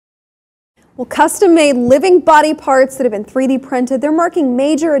Well, custom-made living body parts that have been 3D printed, they're marking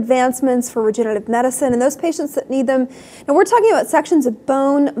major advancements for regenerative medicine and those patients that need them. Now, we're talking about sections of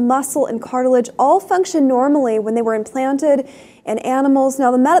bone, muscle, and cartilage all function normally when they were implanted in animals.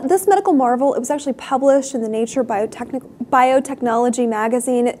 Now, this medical marvel, it was actually published in the Nature Biotechnology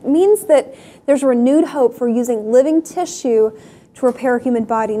magazine. It means that there's renewed hope for using living tissue to repair a human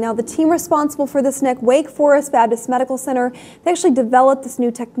body. Now, the team responsible for this, Nick, Wake Forest Baptist Medical Center, they actually developed this new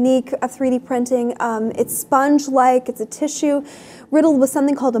technique of 3D printing. It's sponge-like, it's a tissue riddled with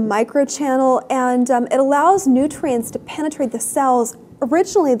something called a microchannel, and it allows nutrients to penetrate the cells.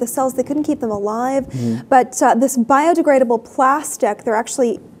 Originally, the cells, they couldn't keep them alive, but this biodegradable plastic,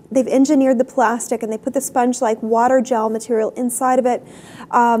 they've engineered the plastic and they put the sponge-like water gel material inside of it.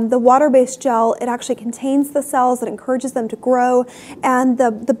 The water-based gel, it actually contains the cells, it encourages them to grow, and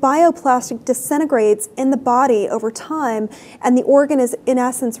the bioplastic disintegrates in the body over time, and the organ is, in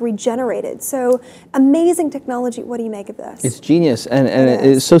essence, regenerated. So, amazing technology. What do you make of this? It's genius, and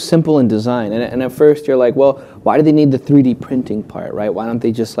it's so simple in design. And at first you're like, well, why do they need the 3D printing part, right? Why don't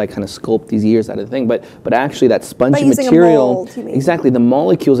they just like kind of sculpt these ears out of the thing? But actually that spongy material, exactly, the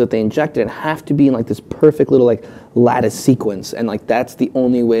molecules that they injected have to be in like this perfect little like lattice sequence, and like that's the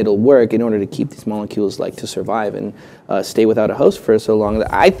only way it'll work in order to keep these molecules like to survive and stay without a host for so long.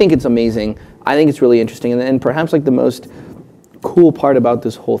 I think it's amazing. I think it's really interesting, and perhaps like the most cool part about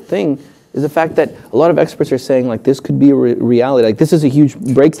this whole thing is the fact that a lot of experts are saying like this could be a reality. Like this is a huge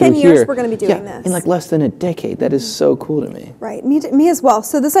breakthrough 10 years here. We're going to be doing this. In like less than a decade. That is so cool to me. Right, me as well.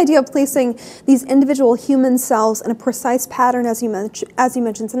 So this idea of placing these individual human cells in a precise pattern, as you mentioned,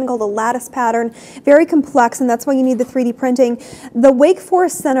 something called a lattice pattern, very complex, and that's why you need the 3D printing. The Wake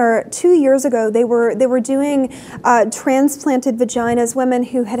Forest Center, 2 years ago, they were doing transplanted vaginas, women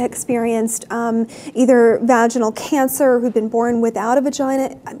who had experienced either vaginal cancer, who'd been born without a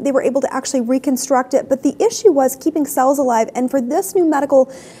vagina. They were able to actually reconstruct it, but the issue was keeping cells alive, and for this new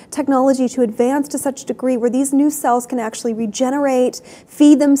medical technology to advance to such a degree where these new cells can actually regenerate,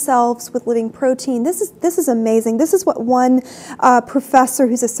 feed themselves with living protein, this is amazing. This is what one professor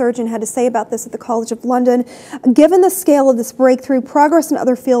who's a surgeon had to say about this at the College of London. Given the scale of this breakthrough, progress in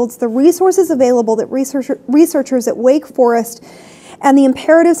other fields, the resources available that researchers at Wake Forest and the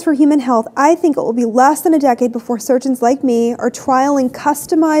imperatives for human health, I think it will be less than a decade before surgeons like me are trialing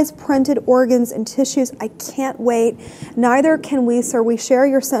customized printed organs and tissues. I can't wait. Neither can we, sir. We share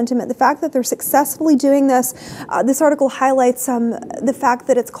your sentiment. The fact that they're successfully doing this, this article highlights the fact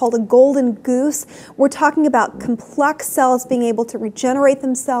that it's called a golden goose. We're talking about complex cells being able to regenerate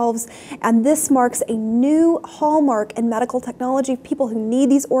themselves, and this marks a new hallmark in medical technology. People who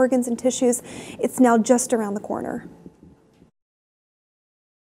need these organs and tissues, it's now just around the corner.